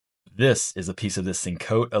This is a piece of the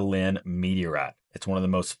Sinkhote-Alin meteorite. It's one of the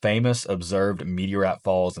most famous observed meteorite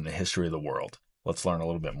falls in the history of the world. Let's learn a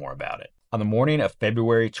little bit more about it. On the morning of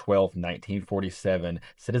February 12, 1947,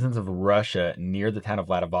 citizens of Russia near the town of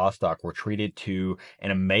Vladivostok were treated to an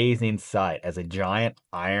amazing sight as a giant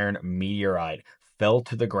iron meteorite fell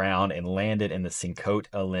to the ground and landed in the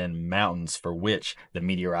Sinkhote-Alin mountains, for which the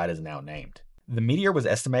meteorite is now named. The meteor was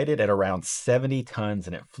estimated at around 70 tons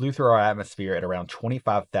and it flew through our atmosphere at around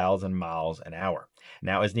 25,000 miles an hour.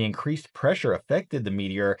 Now, as the increased pressure affected the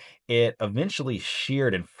meteor, it eventually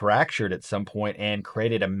sheared and fractured at some point and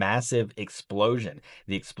created a massive explosion.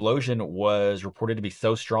 The explosion was reported to be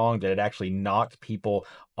so strong that it actually knocked people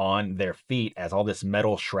on their feet as all this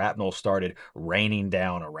metal shrapnel started raining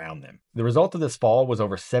down around them. The result of this fall was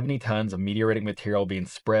over 70 tons of meteoritic material being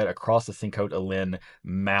spread across the Sinkhote-Alin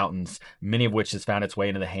mountains, many of which has found its way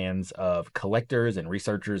into the hands of collectors and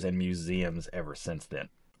researchers and museums ever since then.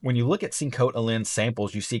 When you look at Sinkhote-Alin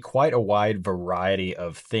samples, you see quite a wide variety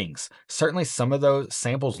of things. Certainly some of those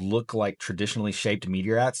samples look like traditionally shaped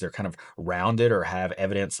meteorites. They're kind of rounded or have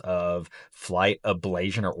evidence of flight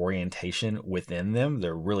ablation or orientation within them.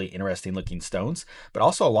 They're really interesting looking stones. But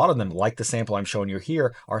also a lot of them, like the sample I'm showing you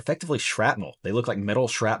here, are effectively shrapnel. They look like metal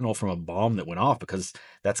shrapnel from a bomb that went off, because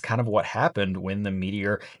that's kind of what happened when the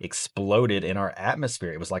meteor exploded in our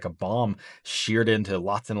atmosphere. It was like a bomb sheared into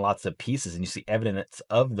lots and lots of pieces, and you see evidence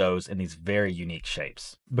of those in these very unique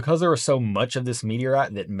shapes. Because there was so much of this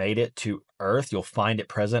meteorite that made it to Earth, you'll find it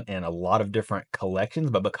present in a lot of different collections,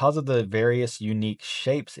 but because of the various unique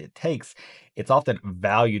shapes it takes, it's often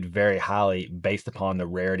valued very highly based upon the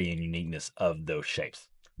rarity and uniqueness of those shapes.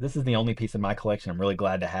 This is the only piece in my collection. I'm really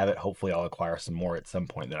glad to have it. Hopefully I'll acquire some more at some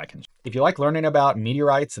point that I can. If you like learning about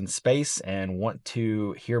meteorites and space and want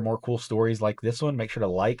to hear more cool stories like this one, make sure to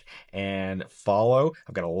like and follow.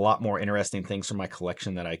 I've got a lot more interesting things from my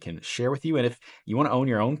collection that I can share with you. And if you want to own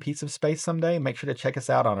your own piece of space someday, make sure to check us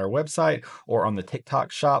out on our website or on the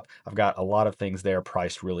TikTok shop. I've got a lot of things there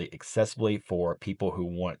priced really accessibly for people who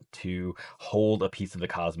want to hold a piece of the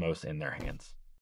cosmos in their hands.